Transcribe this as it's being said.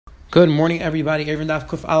Good morning, everybody. Even Daf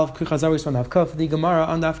Kuf Aleph Kuchazaris from Daf Kuf. The Gemara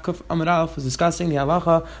on Daf Kuf Amud Aleph was discussing the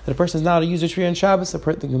halacha that a person is not allowed to use a tree on Shabbos.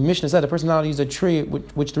 The Mishnah said a person is not allowed to use a tree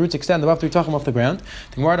which the roots extend above 3 tachim off the ground.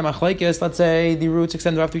 The Gemara the Machlekes, let's say the roots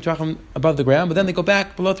extend above 3 tachim above the ground, but then they go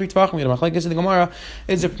back below 3 tachim. The Machlekes in the Gemara,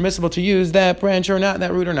 is it permissible to use that branch or not,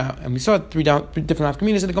 that root or not? And we saw three different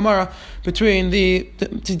nafkaminas in the Gemara between the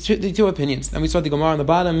two opinions. And we saw the Gemara on the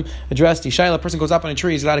bottom addressed the shaila. A person goes up on a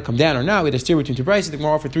tree, is allowed to come down or not. We had a steer between two prices. The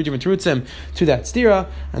Gemara offered 3 different roots to that stira,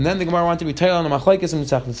 and then the Gemara wanted to be tailed on the machlekes and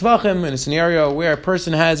Masechet Tzvachim in a scenario where a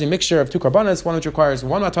person has a mixture of 2 karbanos, one which requires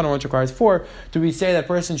 1 matana, one which requires 4. Do we say that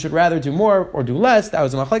person should rather do more or do less? That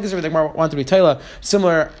was the machlekes. The Gemara wanted to be tailed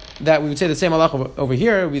similar, that we would say the same halacha over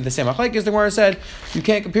here would be the same machlekes. The Gemara said you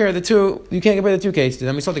can't compare the two. You can't compare the two cases.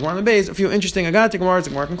 And we saw the Gemara on the base a few interesting agat Gemaras.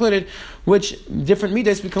 The Gemara concluded which different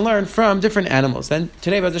midas we can learn from different animals. Then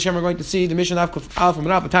today, B'ez Hashem, we're going to see the Mishnah of Aleph and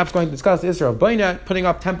Rav. The top is going to discuss the Isra of Baina, putting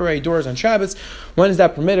up temporary doors on Shabbos. When is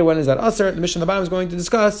that permitted? When is that usher? The Mishnah on the bottom is going to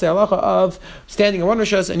discuss the halacha of standing in one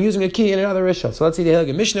rishos and using a key in another rishos. So let's see the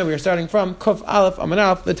Hilgim Mishnah. We are starting from Kuf Aleph Amud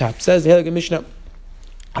Aleph. The top says the Hilgim Mishnah.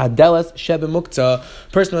 Adelas Shebe Mukta,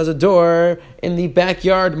 person who has a door in the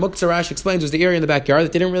backyard. Mukta, Rashi explains, was the area in the backyard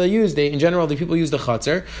that they didn't really use. In general, the people use the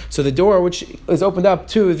chatzar. So the door which is opened up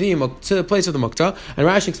to the place of the mukta. And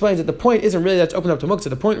Rashi explains that the point isn't really that it's opened up to mukta.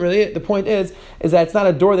 The point is that it's not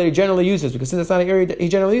a door that he generally uses, because since it's not an area that he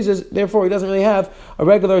generally uses, therefore he doesn't really have a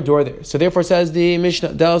regular door there. So therefore says the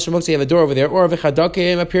Mishnah, Adelas Shebe Mukta, you have a door over there, or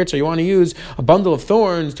v'chadakim a pirza. You want to use a bundle of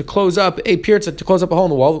thorns to close up a pirza, to close up a hole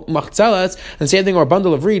in the wall. Machzalas, and same thing, or a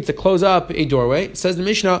bundle of reeds to close up a doorway. Says the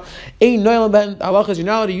Mishnah, ein noel ben halachas, you're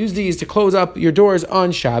not allowed to use these to close up your doors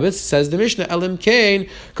on Shabbos. Says the Mishnah, elim kain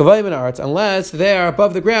kavayim aretz, unless they are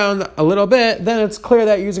above the ground a little bit, then it's clear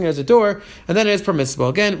that you're using it as a door, and then it is permissible.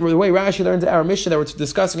 Again, the way Rashi learns our Mishnah that we're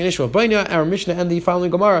discussing an issue of baina, our Mishnah and the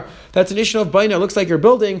following Gemara, that's an issue of baina. It looks like you're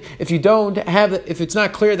building. If it's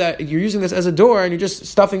not clear that you're using this as a door and you're just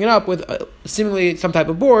stuffing it up with seemingly some type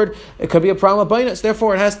of board, it could be a problem of baina. So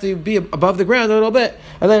therefore, it has to be above the ground a little bit,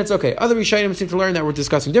 and then it's okay. Other Rishayim seem to learn that we're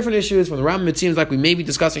discussing different issues. From the Rambam, it seems like we may be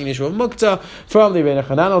discussing an issue of mukta. From the Rebbeinu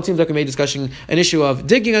Chananel, it seems like we may be discussing an issue of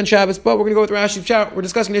digging on Shabbos, but we're going to go with Rashi's Pshat. We're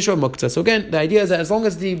discussing an issue of mukta. So again, the idea is that as long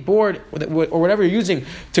as the board or whatever you're using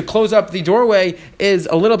to close up the doorway is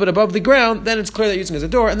a little bit above the ground, then it's clear that you're using it as a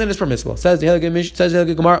door, and then it's permissible. Says the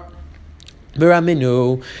Hilgim Gemara.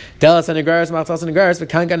 Biraminu, Delas and Nigaris, Machzas and Nigaris,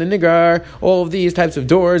 V'kankan and Nigar, all of these types of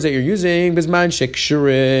doors that you're using, Bisman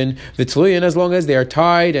Shekshurin, V'tluyin, as long as they are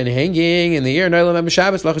tied and hanging in the air, Noilam and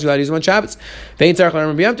Shabbos, Lachas, you're allowed to use them on Shabbos, Vein Tzarech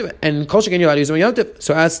L'Aram B'Yom, and Kol Shekin, you're allowed to use them on Yom Tov.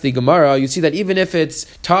 So as the Gemara, you see that even if it's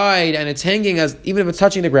tied and it's hanging, even if it's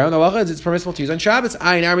touching the ground, Allah, it's permissible to use on Shabbos.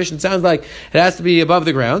 In our mission, sounds like it has to be above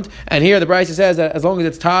the ground, and here the Brisa says that as long as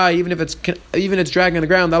it's tied, even if it's dragging on the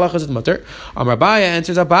ground, Allah is mutter. Amar Abaya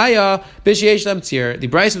answers Abaya, the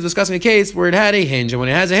Bryce was discussing a case where it had a hinge, and when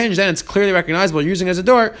it has a hinge, then it's clearly recognizable using it as a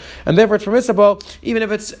door, and therefore it's permissible even if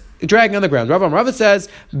it's dragging on the ground. Rava says,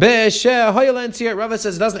 Rava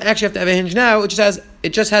says it doesn't actually have to have a hinge now, it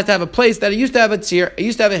just has to have a place that it used to have a tzir, it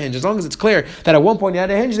used to have a hinge. As long as it's clear that at one point it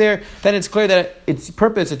had a hinge there, then it's clear that its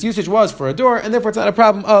purpose, its usage was for a door, and therefore it's not a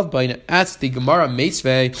problem of baina. Asks the Gemara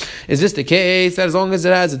Meisvei, is this the case that as long as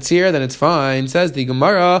it has a tzir, then it's fine? Says the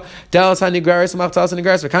Gemara, Dalas HaNigaris, Machzas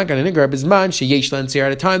HaNigaris, V'kankan HaNigar, Bizman, Sheyesh Lan Tzir,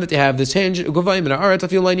 at a time that they have this hinge, Ugavayim and Aretz,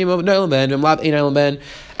 Afil Lainim of Noilam Ben, V'mlav Ein Noilam Ben.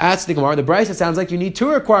 Asks the Gemara, the Brisa sounds like you need 2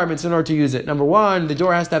 requirements in order to use it. Number 1, the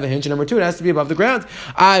door has to have a hinge, and number 2, it has to be above the ground.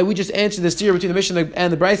 We just answered this steer between the Mishnah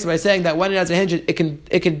and the Brisa by saying that when it has a hinge, it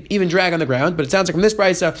can even drag on the ground. But it sounds like from this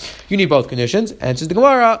Brisa, you need both conditions. Answers the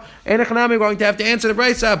Gemara, and we're going to have to answer the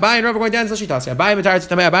Brisa. Abai and Rav are going to answer Lishitase. Abai Matar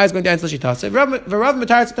Tzitame. Abai is going to answer Lishitase. Rav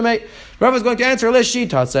Matar Tzitame. Rav is going to answer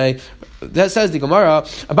Lishitase. That says the Gemara.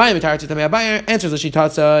 Abai Matar Tzitame. Abai answers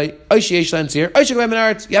Lishitase. Oishi Yesh Lan Tzir. Oishi Gavay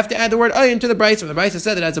Menartz. You have to add the word Oyin to the Brisa. When the Brisa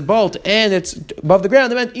said it has a bolt and it's above the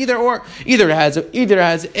ground, it meant either it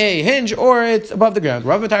has a hinge or it's above the ground.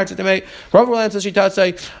 Rav Matar Tzitame. Rav will answer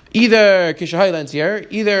Lishitase. Either Kishahai Lan Tzir,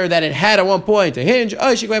 either that it had at one point a hinge,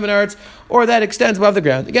 Oishi Gavay Menartz, or that extends above the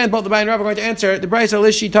ground. Again, both the Abai and Rav are going to answer the Brisa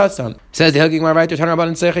Lishitase. Says the Hilgim Gemara right there,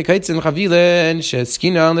 Tanarabban Sechei Kaitzin Chavilen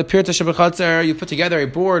Sheskina on the Pirta Shebechatzer. You put together a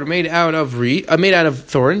board made out of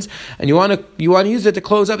thorns, and you want to use it to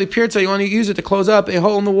close up a pirta. You want to use it to close up a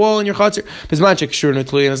hole in the wall in your chatzir.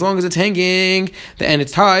 And as long as it's hanging and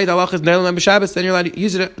it's tied, Allah is Neilam and B'Shabbos, then you're allowed to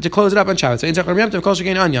use it to close it up on Shabbos. Says Gemara Tanya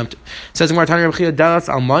Rebchia Dalas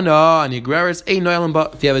Almana and Yigreris a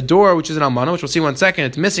Noilam. If you have a door which is an almana, which we'll see in 1 second,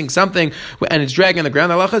 it's missing something and it's dragging on the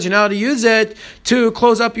ground, the halacha is you're not allowed to use it to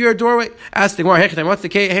close up your doorway. Ask the Gemara, what's the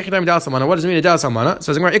case? What does it mean, a dal salmana?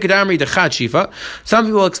 So the Gemara, ikadamri dechad shifa. Some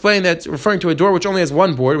people explain that it's referring to a door which only has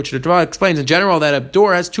one board, which the Torah explains in general that a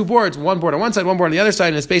door has two boards, one board on one side, one board on the other side,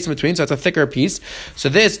 and a space in between, so it's a thicker piece. So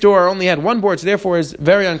this door only had one board, so therefore is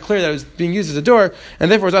very unclear that it was being used as a door,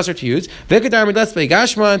 and therefore it's usher to use.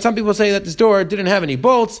 And some people say that this door didn't have any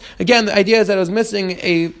bolts. Again, the idea is that it was missing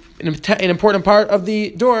an important part of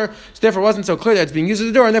the door, so therefore it wasn't so clear that it's being used as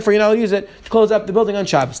a door, and therefore you're not allowed to use it to close up the building on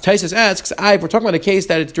Shabbos. Taisus asks, if we're talking about a case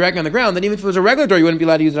that it's dragging on the ground, then even if it was a regular door, you wouldn't be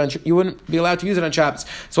allowed to use it on Shabbos.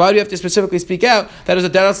 So why do you have to specifically speak out that it was a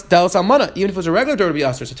dalas almana? Even if it was a regular door, it would be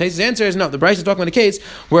usher. So Taisus' answer is no. The Bryce is talking about a case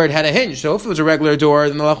where it had a hinge. So if it was a regular door,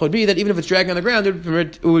 then the halacha would be that even if it's dragging on the ground,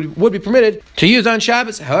 it would be permitted to use on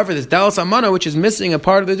Shabbos. However, this dalas almana, which is missing a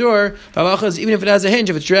part of the door, the halacha is even if it has a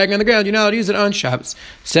hinge, if it's dragging on the ground, you're not allowed to use it on Shabbos.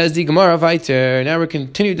 Says the Gemara Vaiter. Now we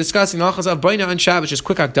continue discussing the halachas of baina on Shabbos. Just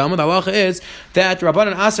quick hakdama. The halacha is that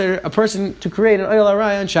Rabbanan aser a person to create an oil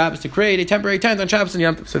arai on Shabbos, to create a temporary tent on Shabbos and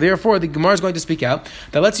Yom Tov. So therefore, the Gemara is going to speak out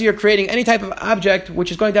that let's say you're creating any type of object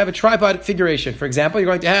which is going to have a tripod configuration. For example, you're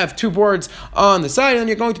going to have two boards on the side and then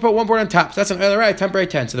you're going to put one board on top. So that's an oil arai, temporary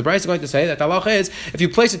tent. So the Bryce is going to say that the halacha is if you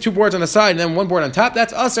place the two boards on the side and then one board on top,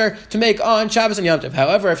 that's aser to make on Shabbos and Yom Tov.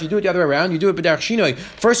 However, if you do it the other way around, you do it b'derech shinoi.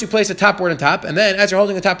 First, you place the top board on top, and then as you're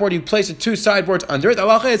holding the top board, you place the two sideboards under it. The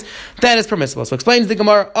halacha is that is permissible. So explains the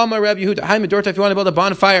Gemara, Amar Rabbi Yehuda, Haimedorta, if you want to build a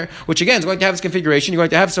bonfire, which again is going to have this configuration, you're going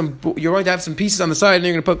to have some pieces on the side, and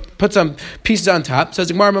you're going to put some pieces on top. So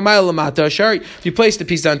the Gemara, Mamaila Lamata, Shari, if you place the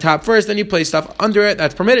pieces on top first, then you place stuff under it,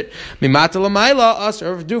 that's permitted. Mimata Lamaila,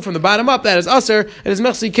 Aser, if you do from the bottom up, that is Aser, it is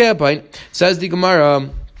Mechsi Keapain. Says the Gemara,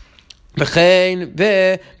 any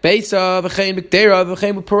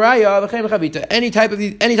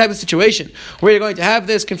type of situation where you're going to have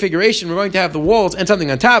this configuration, we're going to have the walls and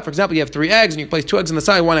something on top. For example, you have 3 eggs and you place 2 eggs on the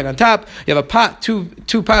side, 1 egg on top. You have a pot, two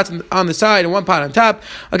pots on the side and 1 pot on top.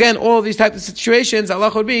 Again, all of these types of situations,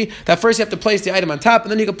 Allah would be that first you have to place the item on top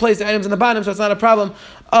and then you can place the items on the bottom, so it's not a problem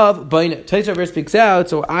of baina. Taisa over speaks out.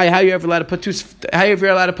 So how are you ever allowed to put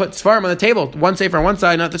svarim on the table? One sefer on one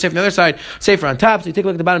side, not the sefer on the other side. Sefer on top. So you take a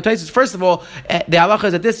look at the bottom Taisa. First of all, the halacha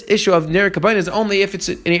is that this issue of ner kabaina is only if it's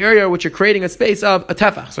in an area which you're creating a space of a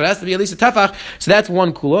tefach. So it has to be at least a tefach. So that's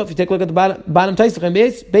one kula. If you take a look at the bottom Taisa,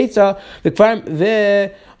 the kfarim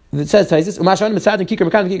the. It says Taisus, I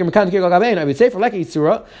would say for like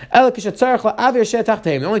Yitzura,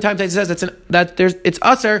 the only time Taisus says that it's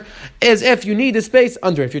usher is if you need the space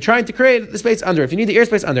under it. If you're trying to create the space under it, if you need the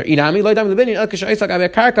airspace under. Or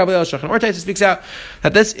Taisus speaks out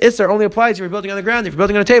that this isser only applies if you're building on the ground. If you're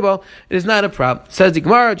building on a table, it is not a problem. Says the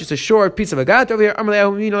Gemara, just a short piece of a gat over here.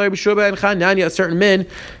 A certain men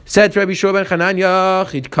said to Rabbi Shua ben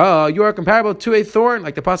Chananya, you are comparable to a thorn,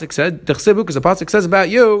 like the pasuk said, because the pasuk says about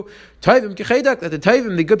you, Taivim Kechedak, that the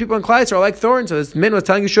Taivim, the good people in Klais, are like thorns. So this min was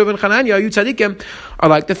telling you, Shua ben Chananya, you tzadikim are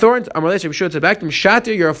like the thorns. Amalei Rabbi Shua said back to him,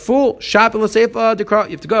 Shatir, you're a fool. Shap and l'seifa dekra.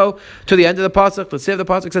 You have to go to the end of the pasuk. Let's say the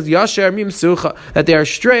pasuk says Yasher mi mesucha, that they are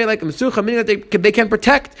stray like a mesucha, meaning that they can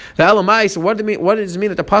protect the elamai. So what does it mean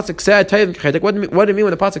that the pasuk said Taivim Kechedak? What did it mean when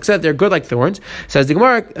the pasuk said they're good like thorns? Says the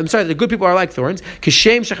Gemara, I'm sorry, the good people are like thorns.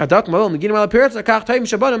 Kishem shechadak malol meginim al piratz akach Taivim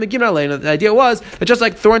shabana meginim alein. The idea was that just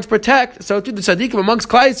like thorns protect, so too the tzadikim amongst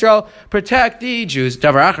Klai Yisrael protect the Jews.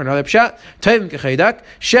 Davar achar, another pshat. Taivim kechedak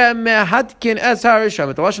shem mehadkin es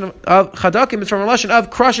harisham. The lashon of chadakim is from a lashon of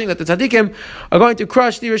crushing, that the tzadikim are going to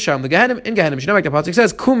crush the risham. The Gehenim in Gehenim. Shnei, like the pasuk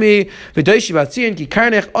says, Kumi v'doishi batzion ki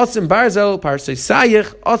karnech osim barzel parsei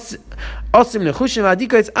sayich osim nechushim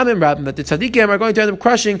adikos amim rabim. That the tzadikim are going to end up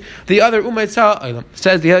crushing the other umayt ha'olam.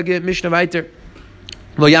 Says the Hilgit Mishnah Vayter.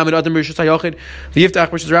 The Yiftach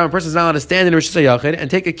Rishus Rabbim, a person is not allowed to stand in the Rishus HaYachid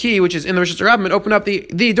and take a key which is in the Rishus Rabbim and open up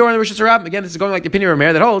the door in the Rishus Rabbim. Again, this is going like the opinion of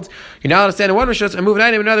Rameir that holds you're not allowed to stand in one Rishus and move an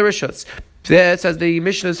item in another Rishus. It says the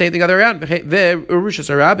Mishnah the same thing the other way around. Then the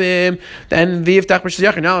Yiftach Rishus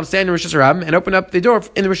HaYachid, now stand in Rishus Rabbim and open up the door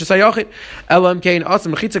in the Rishus HaYachid. Elam Kain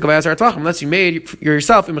Asam Mechitza Kavayas Artlachim, unless you made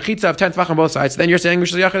yourself a Mechitza of 10 Tvach on both sides, then you're standing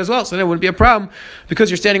Rishus HaYachid as well. So then it wouldn't be a problem because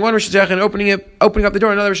you're standing one Rishus HaYachid and opening up the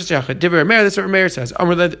door in another Rishus HaYachid. Divrei Rameir, this is what Rameir says.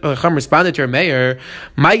 Chum responded to Rameir,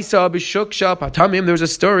 Maisa b'shuksha patamim. There was a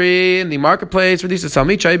story in the marketplace where these is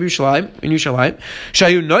Salmi in Yerushalayim.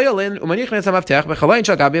 Shayu noyalin umanichnes hamaftech b'chalayin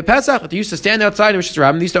shal gabi Pesach. They used to stand outside of Rishus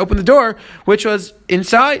Rabbim. They used to open the door, which was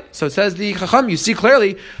inside. So it says the Chacham, you see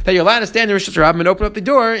clearly that you're allowed to stand in Rishus Rabbim and open up the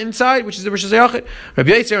door inside, which is the Rishus HaYachid. Rabbi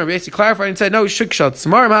Yossi clarified and said, no, shuksha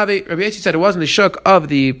tzmarim havi. Rabbi Yossi said it wasn't the shuk of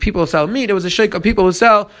the people who sell meat; it was the shuk of people who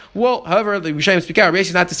sell wool. However, the Rishayim speak out. Rabbi Yossi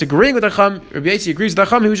is not disagreeing with the Chacham. Rabbi Yossi agrees with the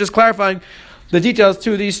Chacham. He was just clarifying the details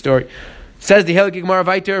to the story. Says the Hilgig Gemara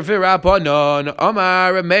Vayter V'Rabbanon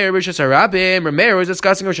Omar Rameir Rishus Harabim. Rameir was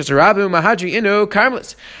discussing Rishus Harabim Mahadri Inu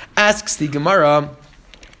Karmelis. Asks the Gemara.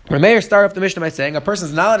 Rameir started off the Mishnah by saying a person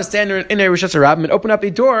is not allowed to stand in a Rishus Harabim and open up a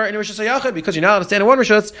door in a Rishus Hayachid because you're not allowed to stand in one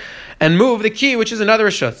Rishus and move the key, which is another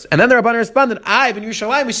Rishus. And then the Rabbanan responded, in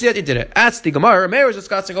Yerushalayim we see that you did it. Asks the Gemara, Rameir was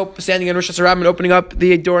discussing standing in Rishus Harabim and opening up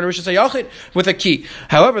the door in a Rishus Hayachid with a key.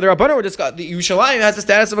 However, the Rabbanan were discussing the Yerushalayim has the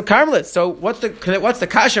status of a Carmelit. So what's the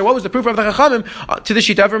kasha? What was the proof of the Chachamim to the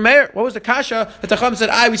Shita of Rameir? What was the kasha that the Chachamim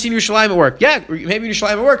said, we see Yerushalayim at work? Yeah, maybe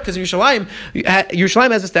Yerushalayim at work because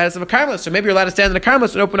Yerushalayim has the status of a Carmelit. So maybe you're allowed to stand in a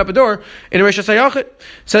Carmelit and open up a door in a Rishus Hayachid.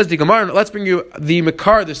 Says the Gemara, let's bring you the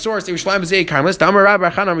Makar, the source. Yerushalayim is a Carmelit. Damar Rabbi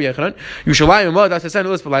Rachan Amar Yechanan. Yerushalayim that's the same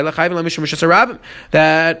list for Laila Chayvin LaMishum Rishus Harabim.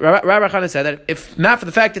 That Rabbi Rachan said that if not for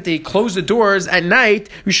the fact that they close the doors at night,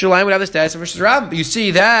 Yerushalayim would have the status of Rishus Harabim. But you see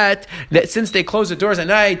that since they close the doors at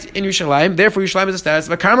night in Yerushalayim, therefore Yerushalayim is the status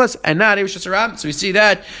of a Carmelit and not a Rishus Harabim. So we see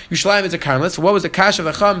that Yerushalayim is a Carmelit. So what was the kash of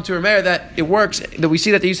the Chum to Rameir that it works? That we see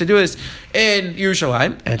that they used to do this in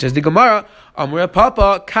Yerushalayim. And says the Gemara.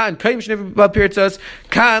 Papa kan pirtzas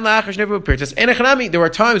kan lachash never pirtzas. And there were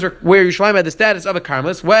times where Yerushalayim had the status of a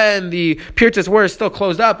Carmelit when the pirtzas were still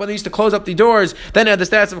closed up. When they used to close up the doors, then it had the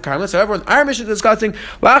status of a Carmelit. So everyone, our mission is discussing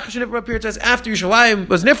lachash never pirtzas after Yerushalayim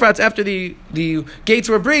was nifratz, after the gates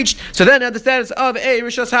were breached. So then it had the status of a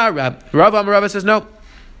Rishus Harab. Rava says no.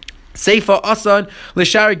 Seifa Asan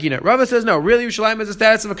L'Shar Gina. Rava says no. Really, Yerushalayim has the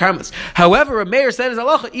status of a Carmelit. However, Rameir said is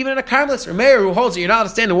halacha even in a Carmelit. Rameir, who holds that you're not allowed to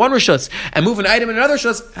stand in one Rishus and move an item in another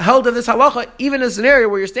Rishus, held of this halacha even in a scenario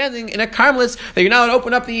where you're standing in a Carmelit that you're not allowed to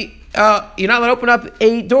open up you're not allowed to open up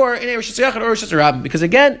a door in a Rishus Hayachid or Rishus Harabim, because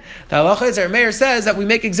again, the halacha is that Rameir says that we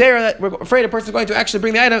make a gzera that we're afraid a person is going to actually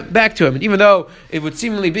bring the item back to him, and even though it would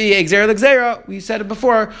seemingly be a gzera l'gzera, we said it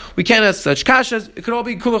before, we can't have such kashas. It could all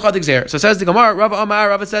be kulachad gzera. So says the Gemara, Rava Amar,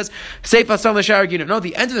 Rava says, Seifa Sam L'Shar Gina. No,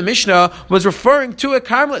 the end of the Mishnah was referring to a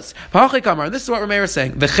Carmelit. And this is what Rameir is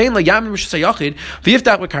saying. The Chen LaYam Rishus Hayachid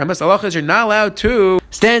v'yiftach v'Carmelit. The halacha is you're not allowed to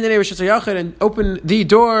stand in a Rishus Hayachid and open the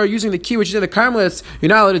door using the key which is in the Carmelit. You're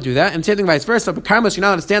not allowed to do that, and same thing vice versa. But Carmelit, you're not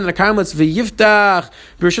allowed to stand in the Carmelit v'yiftach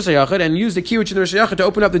v'Rishus Hayachid and use the key which is in the Rishus Hayachid to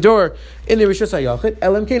open up the door in the Rishus Hayachid.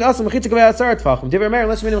 Elam Kain also mechitza gavei atzar tefachim. Divrei Rameir,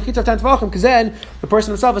 unless you made a mechitza of 10 tefachim, because then the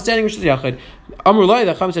person himself is standing in Rishus Hayachid. Amru Loi,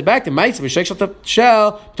 the Chacham said back to Ma'is v'shek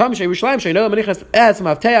shel Tam Shay Yerushalayim Shay No Manichas Ez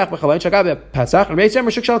Mavteach B'Chalayin Shagab Pesach and Reisem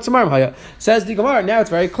Rishuk Shel Tzamar Haya. Says the Gemara. Now it's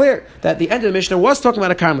very clear that the end of the Mishnah was talking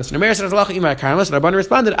about a Carmelit. And Rameir said halacha ima a Carmelit, and Rabbanan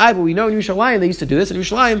responded, but we know in Yerushalayim they used to do this, and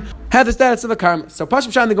Yerushalayim had the status of a Carmelit. So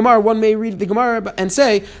Pashim Shan the Gemara, one may read the Gemara and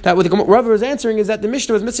say that what the Rava was answering is that the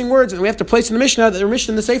Mishnah was missing words, and we have to place in the Mishnah that the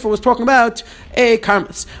Mishnah in the Sefer was talking about a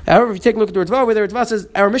Carmelit. However, if you take a look at the Ritva, where the Ritva says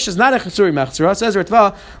our Mishnah is not a Chasuri Machzora, says the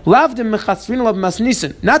Ritva Lavdim Mechasrin Lav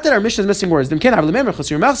Masnisin. Not that our Mishnah is missing words. Them can't have the member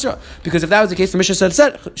Chasuri Machzora, because if that was the case, the Mishnah should have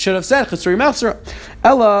said Chasuri Machzora.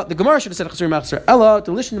 Ella, the Gemara should have said Chasuri Machzora. Ella,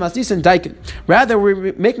 the Lishon Masnisin Daikin. Rather,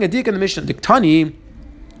 we're making a dik in the Mishnah. Diktani.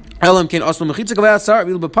 Says Rava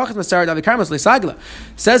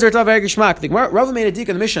very gishmak. The Rava made a dik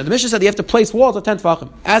in the Mishnah. The Mishnah said you have to place walls of 10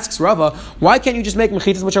 tefachim. Asks Rava, why can't you just make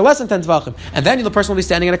mechitas which are less than 10 tefachim? And then the person will be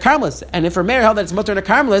standing in a Carmelit. And if Rameir held that it's mutter in a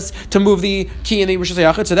Carmelit to move the key in the Rishus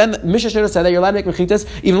Hayachid, so then the Mishnah should have said that you're allowed to make mechitas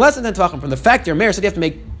even less than 10 tefachim. From the fact that Rameir said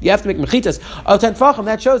you have to make mechitas of 10 tefachim,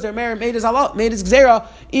 that shows that Rameir made his gzera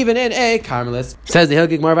even in a Carmelit. Says the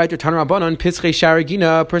Hilgig Marvayter Tanar Rabbanon Pischei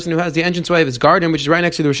Sharagina, a person who has the entranceway of his garden, which is right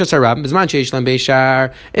next to the Rishus Harabim.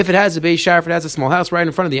 If it has a Beishar, if it has a small house right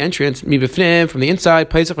in front of the entrance, from the inside,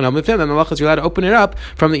 then the malachas you're allowed to open it up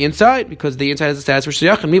from the inside, because the inside has a status for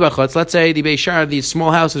shayach. Let's say the Beishar, the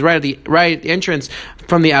small house, is right at the entrance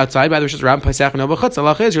from the outside by the Rishus Harabim.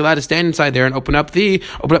 Allah is you're allowed to stand inside there and open up the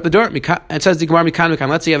door. It says the Gemara Mikan.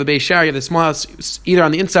 Let's say you have a Beishar, you have the small house either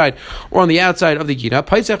on the inside or on the outside of the Gina.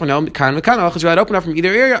 Allah is you're allowed to open up from either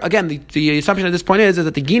area. Again, the assumption at this point is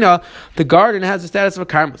that the Gina, the garden, has the status of a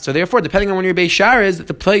Carmelit. So therefore, depending on when your Beishar is,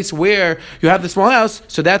 the place where you have the small house,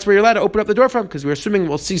 so that's where you're allowed to open up the door from, because we're assuming,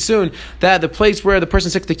 we'll see soon, that the place where the person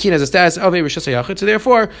sticks the key has a status of a Rishus Hayachid. So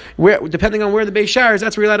therefore, depending on where the Beishar is,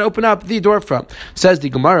 that's where you're allowed to open up the door from. Says the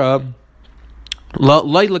Gemara,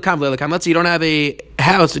 let's say you don't have a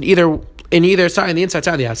house in either side, on the inside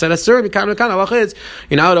side of the house. And a third halacha is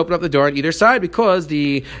you're not allowed to open up the door on either side, because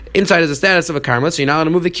the inside has the status of a Carmelit, so you're not allowed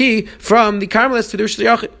to move the key from the Carmelit to the Rishus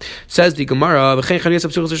Hayachid. Says the Gemara, and certainly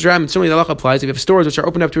the halacha applies if you have stores which are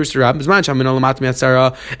opened up to Rishus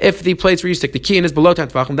Hayachid. If the place where you stick the key in is below 10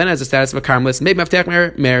 tefachim, then it has the status of a Carmelit. Maybe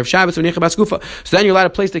Me'erev Shabbos or Nicha Baskufa. So then you're allowed to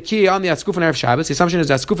place the key on the Askufa and Erev Shabbos. The assumption is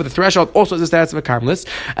that Askufa, the threshold, also has the status of a Carmelit,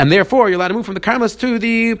 and therefore you're allowed to move from the Carmelit to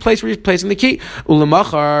the place where you're placing the key.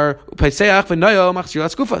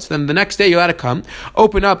 then the next day you had to come,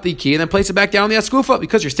 open up the key, and then place it back down on the askufa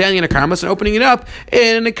because you're standing in a karmelis and opening it up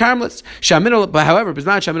in a karmelis. But however,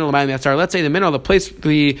 let's say the middle, the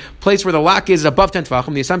place where the lock is above 10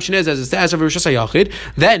 tefachim. The assumption is as a status of Rosh Hashanah,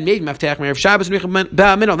 then maybe Maftech Erev Shabbos middle.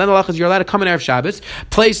 Then the lock is you're allowed to come in Erev Shabbos,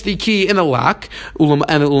 place the key in the lock, and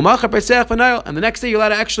the next day you're allowed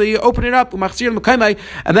to actually open it up,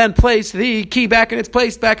 and then place the key back in its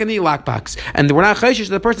place, back in the lockbox. And we're not chayshish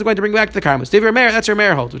that the person is going to bring back to the karmelis. That's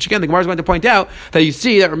Rameir holds, which again the Gemara is going to point out that you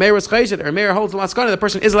see that Rameir was chayshish, that Rameir holds the maskana, the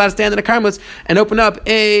person is allowed to stand in a karmelis and open up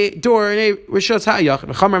a door in a rishos ha'yach.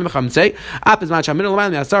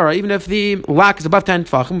 Even if the lock is above 10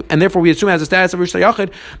 tefachim, and therefore we assume it has a status of Rosh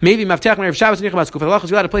Hashanah, maybe Maftech Erev Shabbos nicham askufa. The loch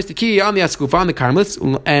is allowed to place the key on the askufa, on the karmelis,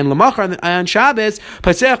 and lamachar on Shabbos,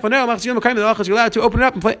 the loch is allowed to open it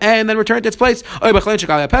up and then return it to its place. Or we're allowed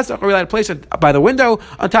to place it by the window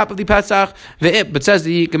on top of the Pesach. But says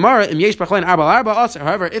the Gemara,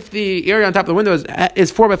 however, if the area on top of the window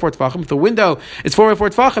is 4 by 4 tefachim, if the window is 4 by 4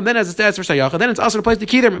 tefachim, then as a status for shayach, then it's also to place the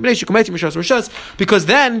key there, because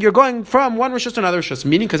then you're going from one rishus to another rishus,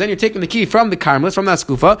 meaning because then you're taking the key from the karmelis, from that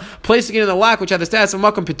skufa, placing it in the lock which had the status of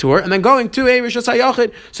makam pitur, and then going to a rishus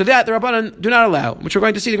hayachid, so that the Rabbanan do not allow, which we're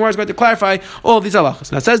going to see. The Gemara is going to clarify all of these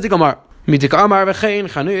halachas. Now says the Gemara, from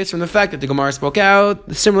the fact that the Gemara spoke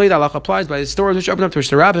out, similarly the halacha applies by the stores which open up to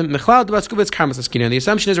Rosh Hashanah. And the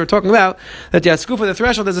assumption is we're talking about that the askufa, the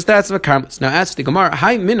threshold, is the status of a karmelis. Now ask the Gemara,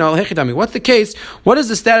 what's the case? What is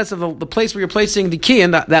the status of the place where you're placing the key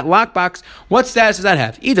in that lockbox? What status does that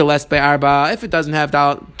have? Either less by arba, if it doesn't have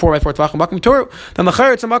 4 by 4 tvachim makam tur, then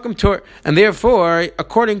the it's a makam tur, and therefore,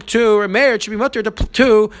 according to Rameir, it should be mutter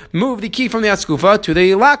to move the key from the askufa to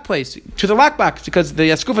the lock place, to the lockbox, because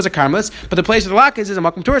the askufa is a karmelis. But the place of the lock is a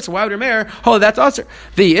makom tur, so why would Rameir hold that's usher?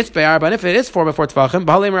 The it's be'ar, but if it is 4 by 4 tefachim,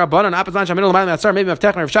 b'halei merabanan apazan shamil l'mayim atzar maybe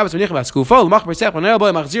maftech Erev Shabbos v'nichel askufa l'mach b'seich v'nei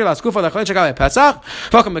boy machzir l'askufa l'chlen shekal Pesach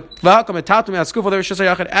v'hakam etatu me'askufa l'rishus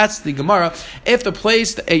hayachid. Asks the Gemara, if the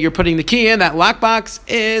place that you're putting the key in, that lockbox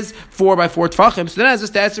is 4 by 4 tefachim, so then as a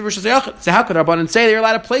status of rishus hayachid. So how could Rabbanan say that you're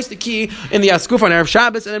allowed to place the key in the askufa on Erev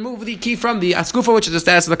Shabbos and then move the key from the askufa, which is the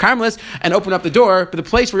status of the karmelis, and open up the door? But the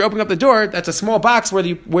place where you're opening up the door, that's a small box where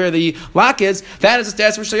the lock is, that is a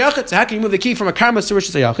status of Rosh Hashanah. So how can you move the key from a karmelis to Rosh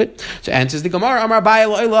Hashanah? So answers the Gemara, Amar Bai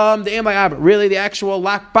Lo'ilam, the Amai Abba. Really, the actual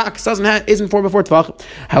lock box isn't 4 by 4 tvachim.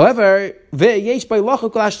 However, there is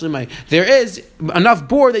enough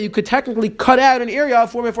board that you could technically cut out an area of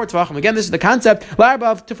 4 by 4 tvachim. Again, this is the concept,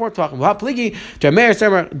 La'arbav to 4 tvachim.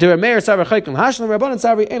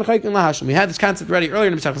 We had this concept already earlier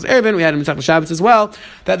in Mesachos Eruvin. We had it in Mesachos Shabbos as well,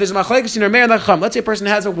 that there's a machlekes in Rameir and the Chacham. Let's say a person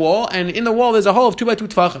has a wall, and in the wall there's a hole of 2 by 2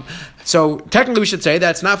 tvachim. So technically we should say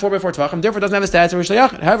that it's not 4 by 4 tvachim, therefore it doesn't have a status of Rosh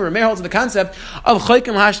Hashanah. However, Rameir holds the concept of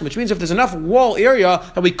chaykim hashlim, which means if there's enough wall area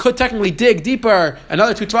that we could technically dig deeper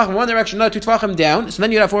another 2 tvachim in one direction, another 2 tvachim down, so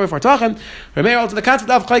then you'd have 4 by 4 tvachim. Rameir holds the concept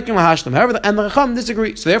of chaykim hashlim. However, and the Chacham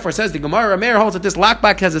disagree. So therefore, says the Gemara, Rameir holds that this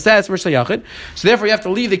lockbox has a status of Rosh Hashanah. So therefore, you have to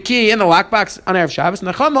leave the key in the lockbox on Erev Shabbos. And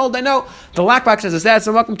the Chacham hold, I know the lockbox has a status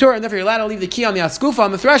of Makom Torah, and therefore you're allowed to leave the key on the askufa,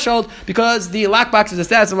 on the threshold, because the lockbox has a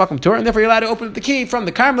status of Makom Torah, and therefore you're allowed to open up the key from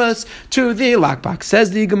the karmelis to the lockbox.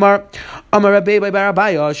 Says the Gemara, Amar Rabbi by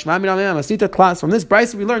Barabaya, Shmamina Masita class. From this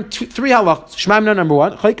brayso we learned 3 halachas. Shmamina number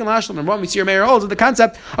 1, Chaykin Lashlam. Number 1, we see Rameir holds the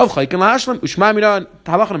concept of Chaykin Lashlam. Ushmamina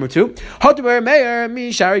halacha number 2, Hotuber Meir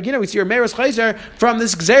Mi Shari Gina. We see Rameir's chayzer from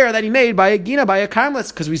this gzera that he made by a gina, by a karmelis,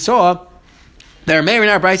 because we saw the Rameir in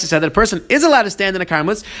our brayso said that a person is allowed to stand in a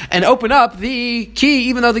karmelis and open up the key,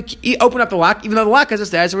 even though open up the lock, even though the lock has a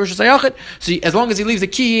status of Rosh Hashanah. So as long as he leaves the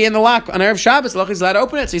key in the lock on Erev Shabbos, the lock is allowed to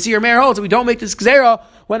open it. So you see Rameir holds that we don't make this gzera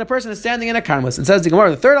when a person is standing in a karmelis. And says the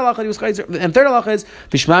Gemara, the third halacha is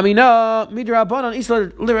Bishmamina midrabanan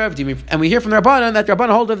isla l'Rav Dimi. And we hear from the Rabbanan that the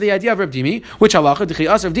Rabbanan hold of the idea of Rav Dimi, which halacha d'chi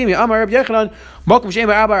as Rav Dimi Amar Rav Yechanan Mokum Shem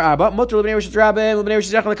Arba Arba Mutter l'bnei Rosh Rabim l'bnei Rosh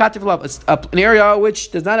Zechon l'katif l'ab. It's an area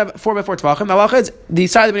which does not have 4 by 4 tvachim. The halacha is the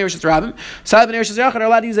side of the bnei Rosh Rabim, side of the bnei Rosh Zechon are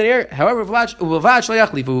allowed to use that area. However,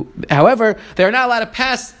 they are not allowed to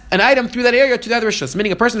pass an item through that area to the other rishus.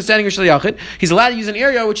 Meaning, a person is standing in Rishus Yachid, he's allowed to use an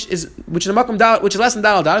area which is a makom dal, which is less than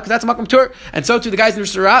dal dal, because that's a makom tur. And so too, the guys in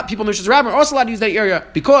Rishus Rab, people in Rishus Rab are also allowed to use that area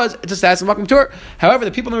because it's a status of makom tur. However,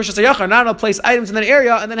 the people in Rishus Yachid are not allowed to place items in that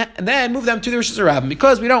area and then move them to the Rishus Rab,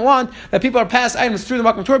 because we don't want that people are pass items through the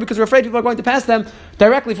makom tur, because we're afraid people are going to pass them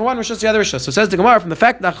directly from one rishus to the other rishus. So says the Gemara, from the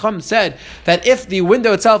fact that Chacham said that if the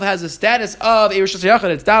window itself has the status of a rishus yachid,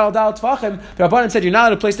 it's dal dal tvachim. The Rabbanan said you're not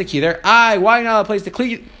allowed to place the key there. Why are you not allowed to place the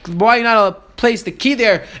key? Why are you not allowed to placed the key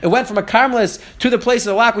there, it went from a karmelis to the place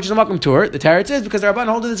of the lock, which is a makom tur. The teretz is because the Rabban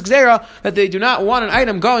hold this gzera that they do not want an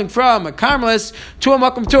item going from a karmelis to a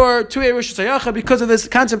makom tur to a Rosh Hashanah because of this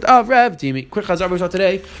concept of Rev Dimi. Quick chazar we saw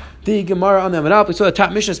today. The Gemara on the Amaraf, we saw the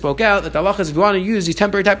top Mishnah spoke out that the halacha is if you want to use these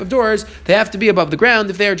temporary type of doors, they have to be above the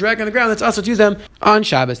ground. If they are dragging on the ground, that's also to use them on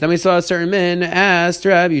Shabbos. Then we saw a certain man asked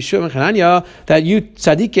Rabbi Yeshua and Chananya that you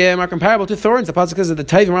tzadikim are comparable to thorns. The pasuk says that the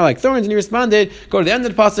tithing are like thorns, and he responded, go to the end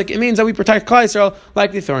of the pasuk, it means that we protect Klal Yisrael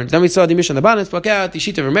like the thorns. Then we saw the Mishnah on the bottom spoke out the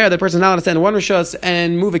sheet of Rameir, the person is not allowed to stand in one rishus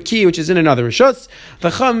and move a key which is in another rishus.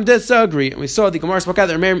 The Chum disagree. And we saw the Gemara spoke out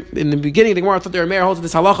that Rameir, in the beginning the Gemara thought the Rameir holds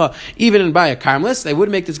this halacha even by a karmelis. They would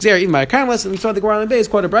make this gzera even by a karmelis. We saw the Gemara on the base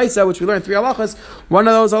quote a brisa, which we learned 3 halachas. One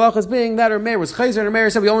of those halachas being that Rameir was chayzer, and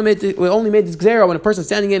Rameir said we only made this gzera when a person is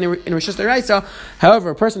standing in Rishus D'Oraisa. However,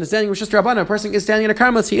 a person is standing in Rishus D'Rabbanan, a person is standing in a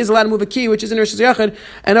karmelis, he is allowed to move a key which is in Rishus Yachid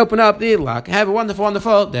and open up the lock. Have a wonderful,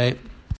 wonderful day.